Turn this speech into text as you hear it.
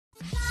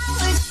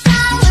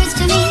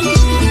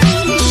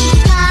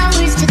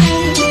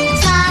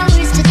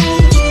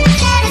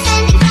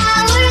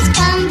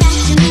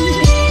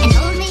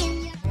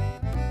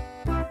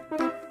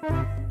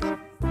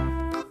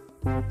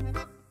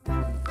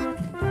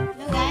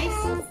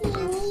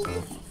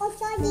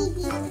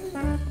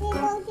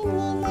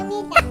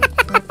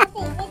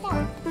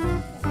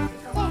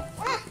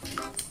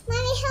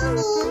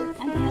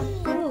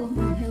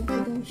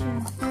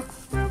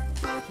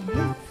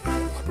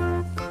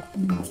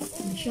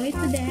Show it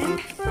to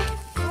them.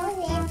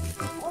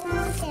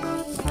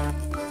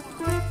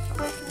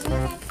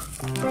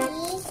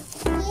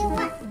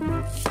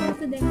 Show it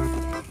to them.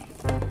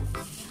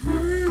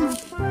 Wow.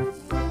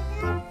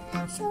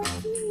 So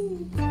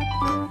cute.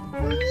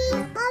 Mommy,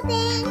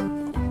 open.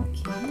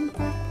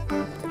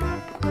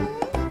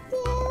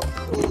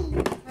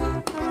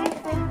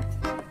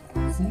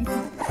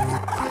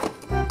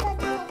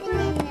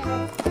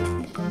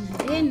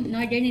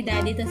 In-order ni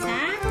Daddy to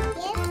sa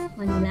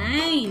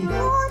online.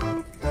 What?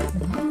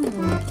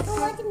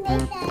 What to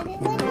make Daddy?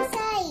 What's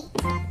inside?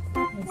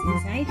 What's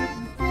inside?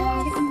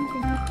 Check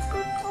natin.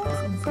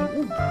 What's inside?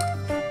 Oh.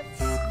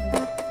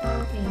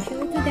 Okay, show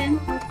it to them.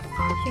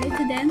 Show it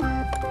to them.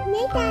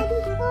 Make Daddy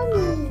for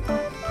me.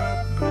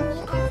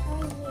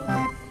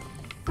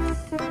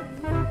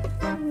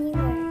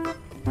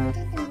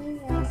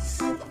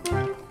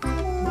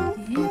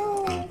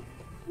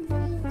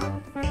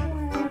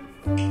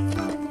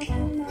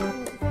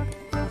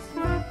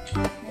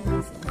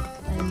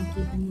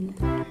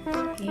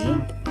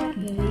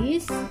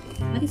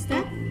 What is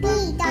that?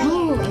 Bee,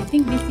 oh, I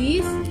think this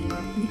is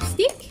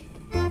lipstick.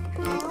 How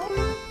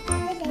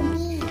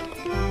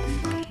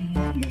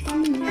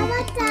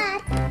about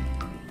that?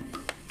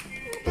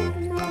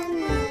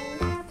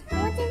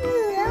 What the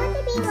blue? What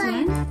the big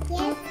one?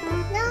 Yes.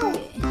 No.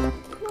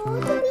 No,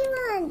 what the big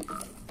one?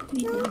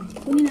 No.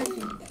 Kunin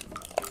natin.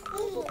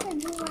 What the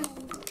big one?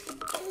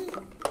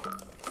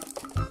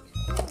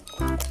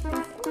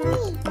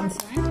 This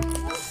one.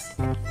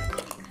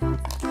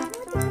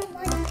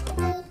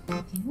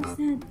 What's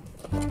that?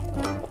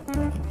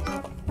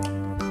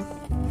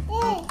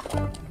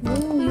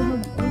 Oh, you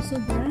have also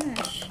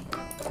brush.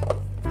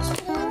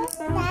 What's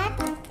that?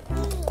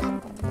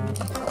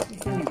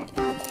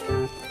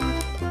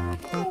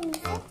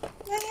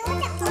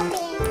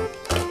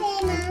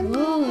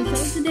 Oh,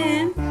 show it to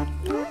them.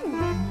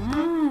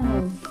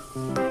 Wow.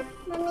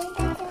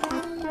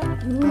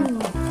 Oh,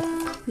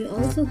 we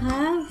also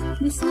have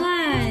this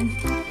one.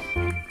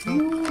 Oh,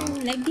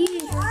 like this.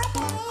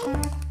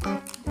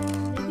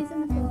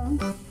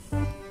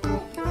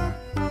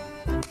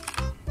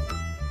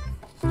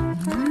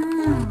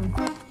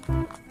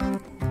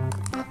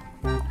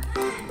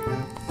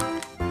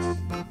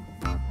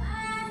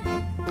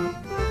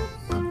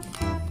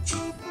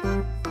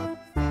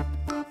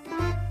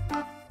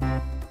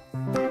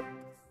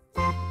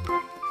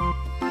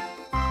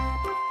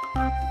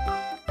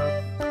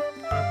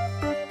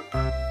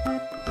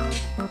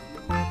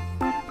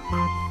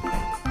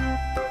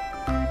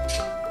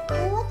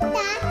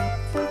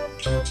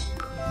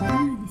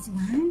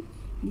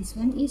 This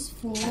one is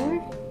for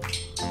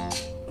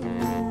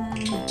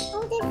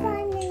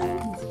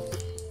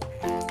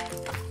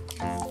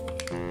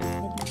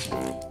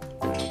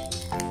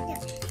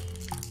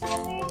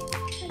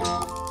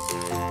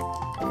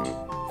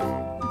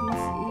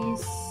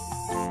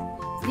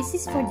this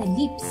is for the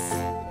lips.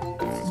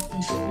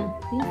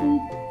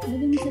 Okay.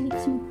 Lagay mo sa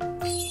lips mo.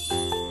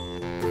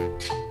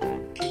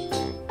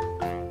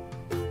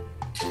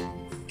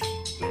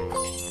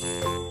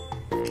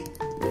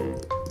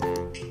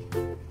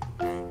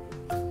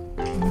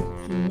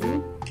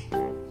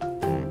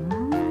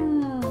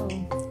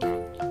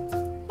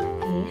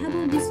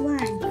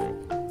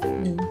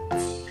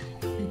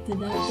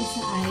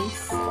 Sa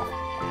eyes.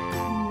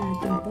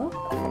 Natin to.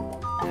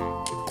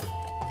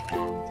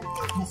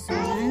 This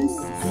one's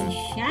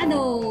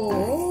eyeshadow.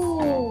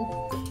 Oh!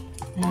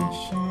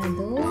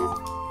 Eyeshadow.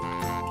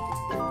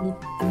 Lip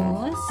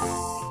gloss.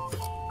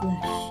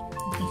 Blush.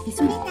 Okay, this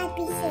one.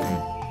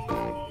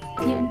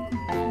 Yan.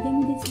 Lagay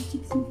mo din sa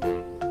cheeks mo.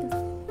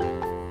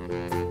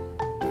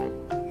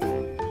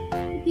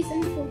 This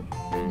one po.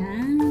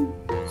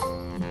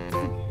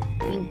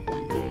 Pink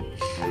one.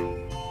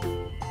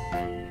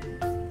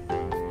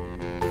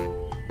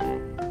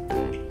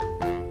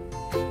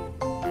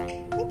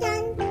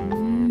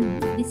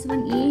 This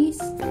one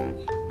is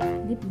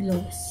lip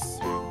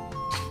gloss.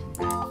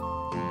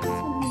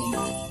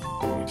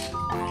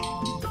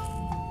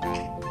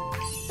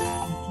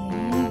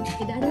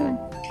 Okay, the other one.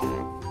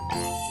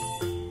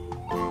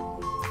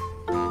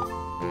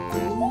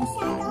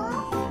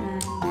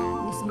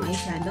 This is my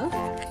eyeshadow.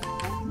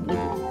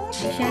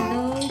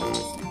 Eyeshadow.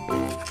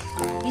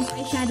 And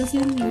eyeshadows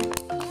yun.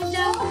 Sit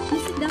down.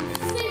 Sit down.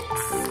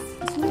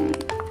 This one.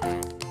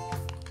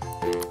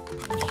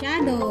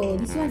 Eyeshadow.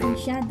 This one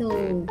eyeshadow.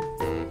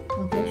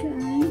 Close your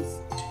eyes.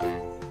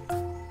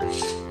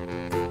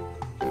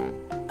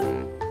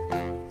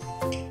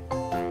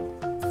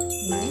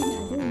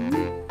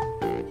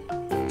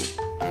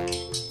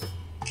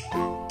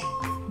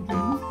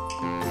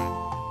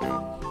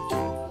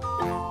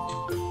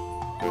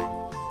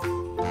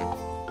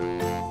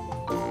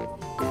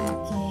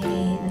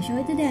 Okay, I'll show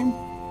it to them.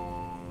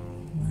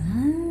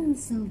 Wow,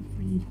 so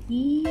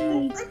pretty.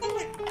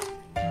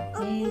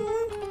 Okay.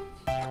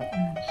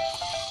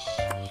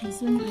 This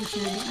one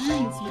eyeshadow.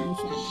 This one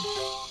eyeshadow.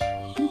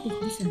 Look at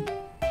this one.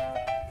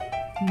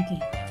 Okay.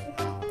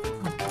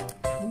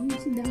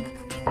 Sit down.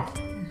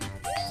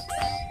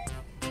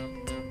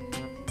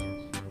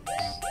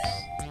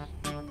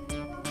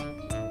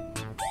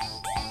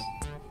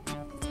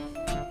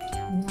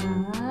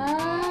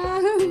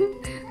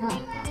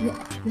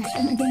 Blush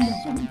on again,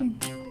 blush on again.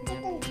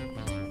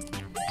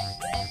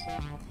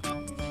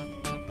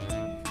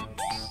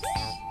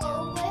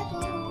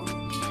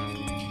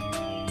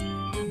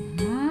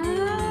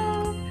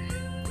 Wow.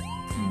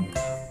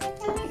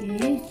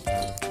 Okay.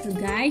 So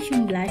guys,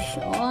 yung blush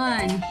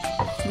on.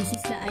 This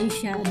is the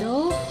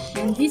eyeshadow.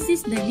 And this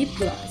is the lip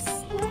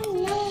gloss.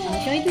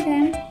 I'll show it to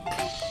them.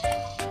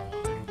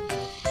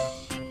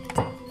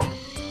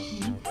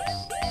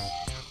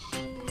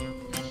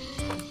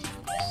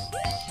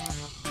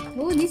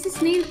 Oh, this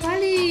is nail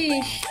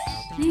polish.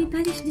 Nail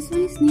polish. This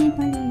one is nail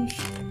polish.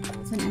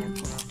 This one, anak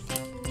ko.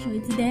 Show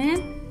it to them.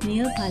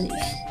 Nail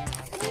polish.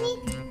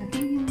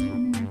 Atin yung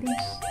ano natin.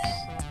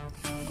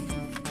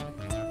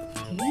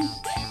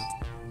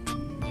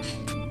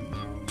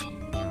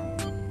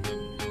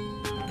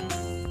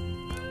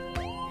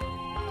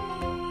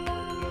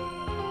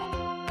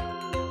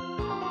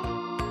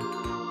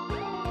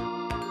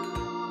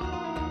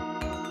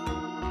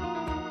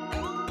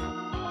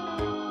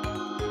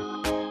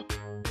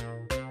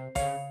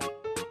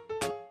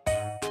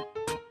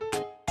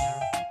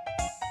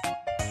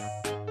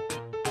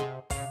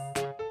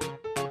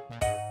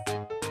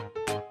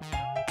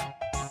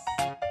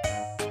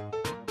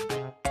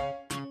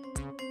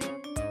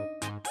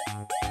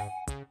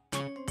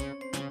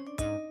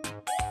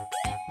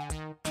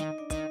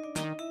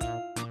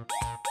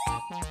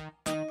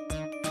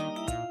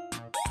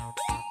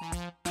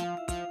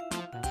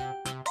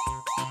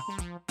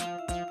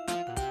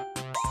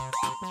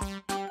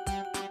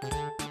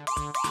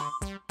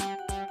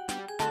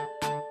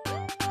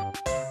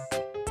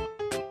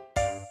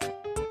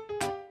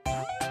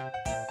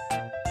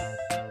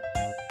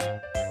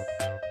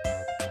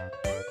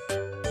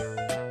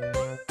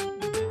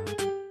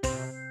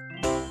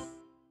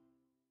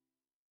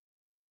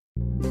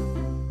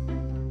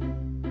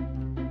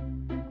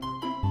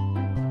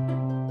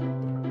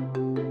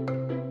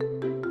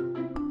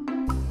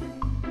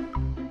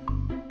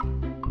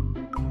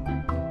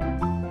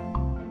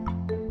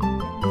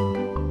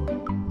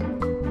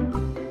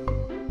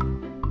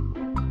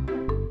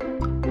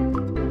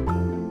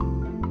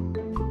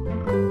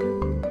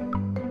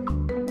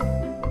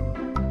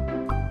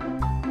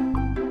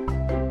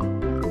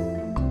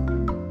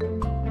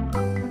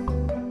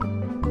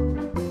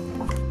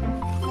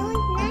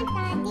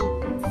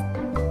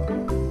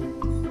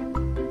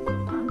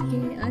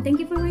 Okay. Thank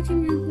you for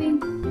watching,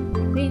 Queen.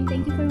 Queen,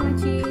 thank you for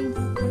watching.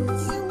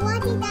 What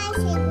did I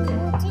say?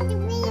 Watch the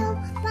video.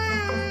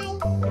 Bye.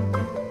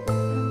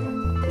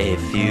 A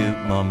few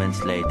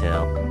moments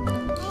later.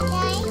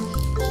 Guys,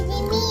 this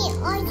is me,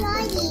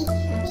 OS-warli.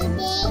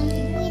 Today,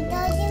 we go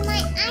to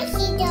my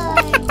eyeshadow.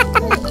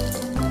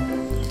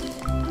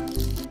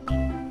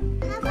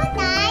 How about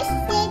guys?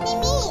 This is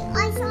me,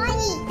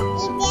 OS-warli.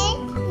 Today,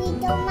 we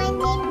do my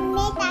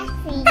makeup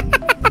screen.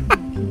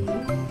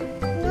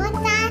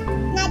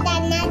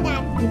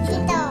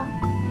 Ito.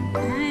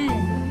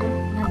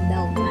 Not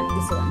daw. Not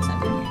this one,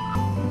 sabi niya.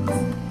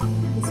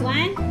 This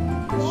one?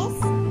 Yes.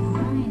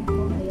 Ay, naku,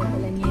 kaya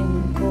pala niya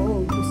yung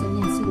gold. Gusto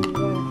niya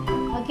silver.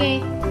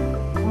 Okay.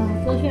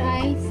 Close your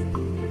eyes.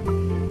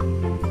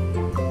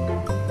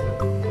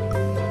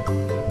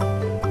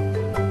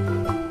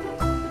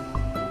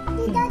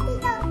 Tito,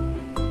 tito.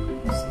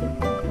 Gusto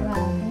ko.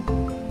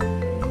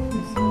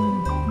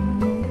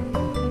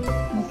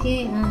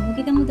 Okay.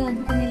 Makita mo doon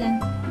sa kanila.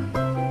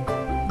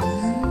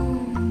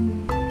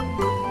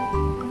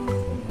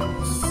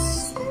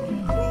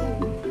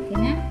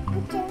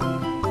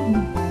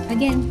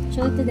 Again,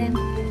 show it to them.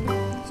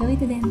 Show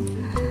it to them.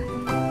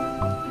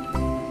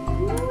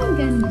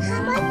 Ganda.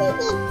 How about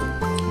this?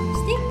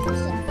 Stick.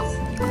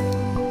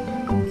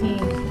 Okay.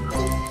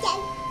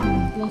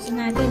 Close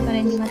natin para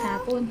hindi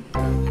matapon.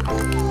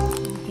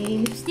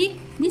 Okay, lipstick.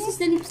 This is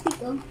the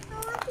lipstick, oh.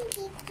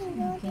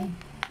 Okay.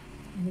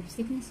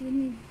 Lipstick na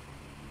sila.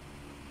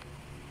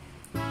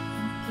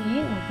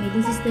 Okay,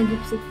 this is the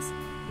lipstick.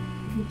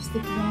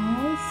 Lipstick,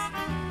 guys.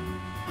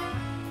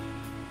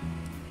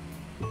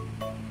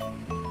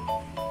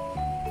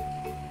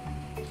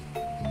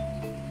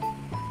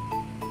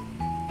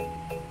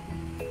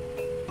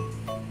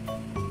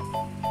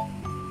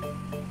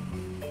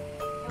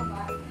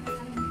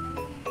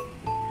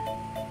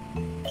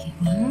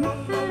 Wow!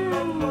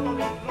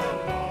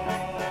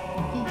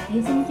 Okay,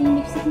 ayusin natin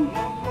yung lipstick mo.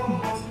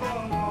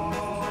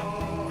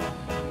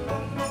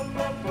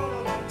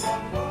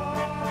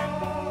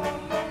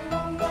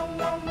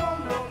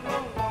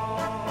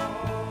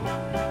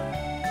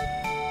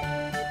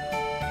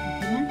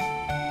 Okay na?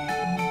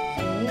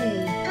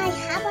 Okay. Ay,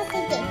 how about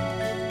this?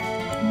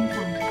 Ano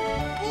pa?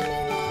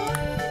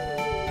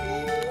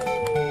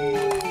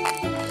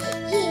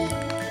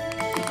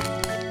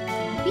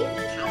 Happy?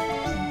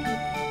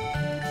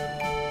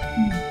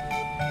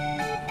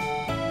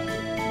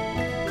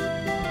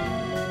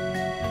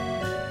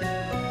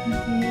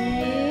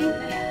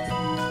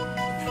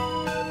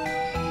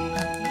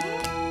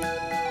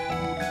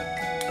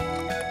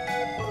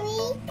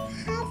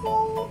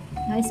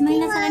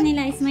 Smile na sa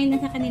kanila. Smile na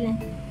sa kanila.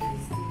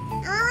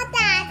 Oh,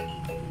 that.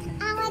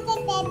 I want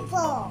the dead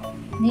ball.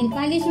 Nail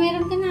polish,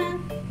 meron ka na.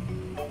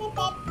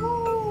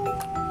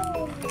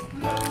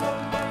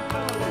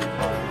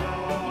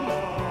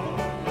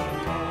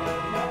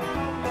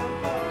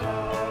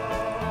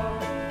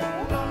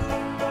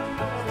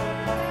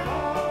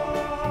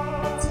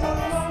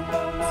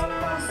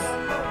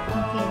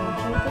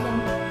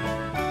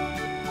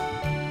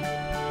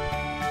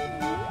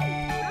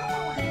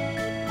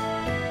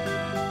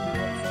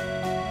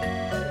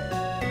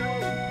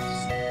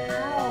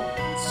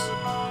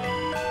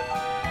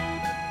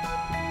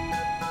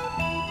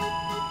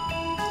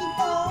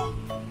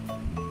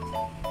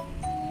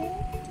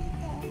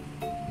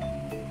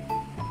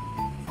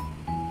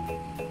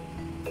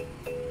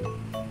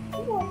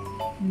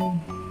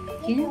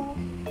 Okay.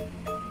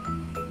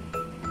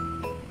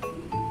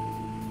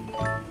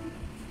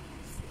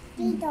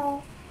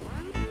 Dito.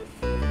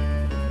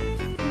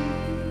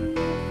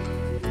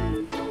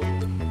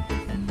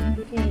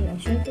 Okay, I'll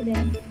show it to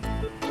them.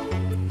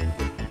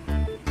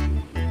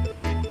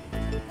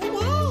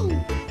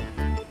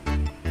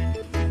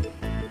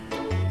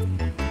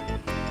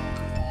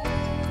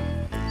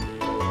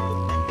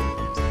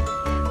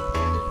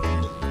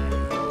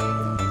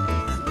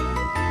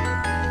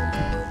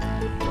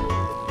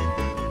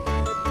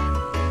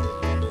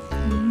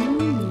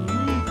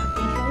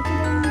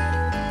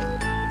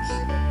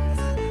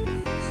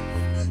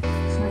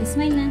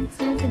 Smile na.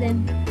 Smile to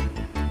them.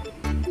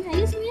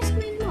 Ayos mo yung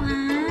smile mo,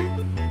 ah.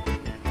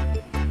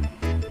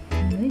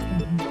 Ay,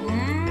 ganda.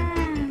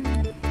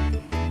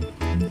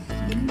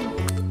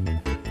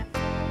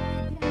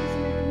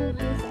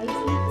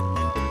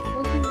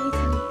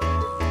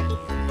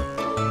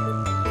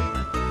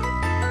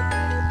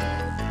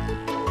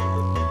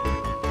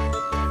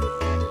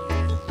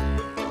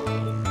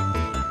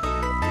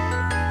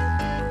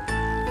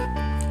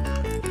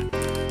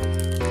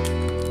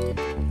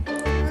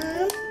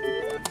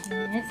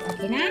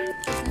 Okay na?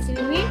 Si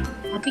Wiwi?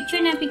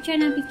 Picture na, picture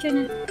na, picture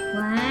na.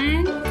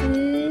 1,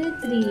 2,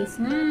 3.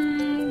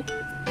 Smile.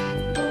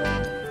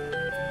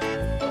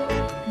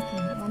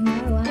 Okay, one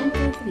more. 1,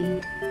 2, 3.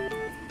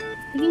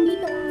 Tingin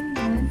dito.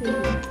 1, 2,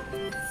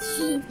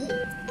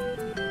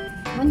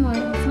 3. One more.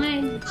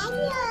 Smile.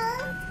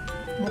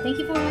 Hello. Thank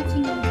you for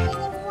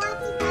watching.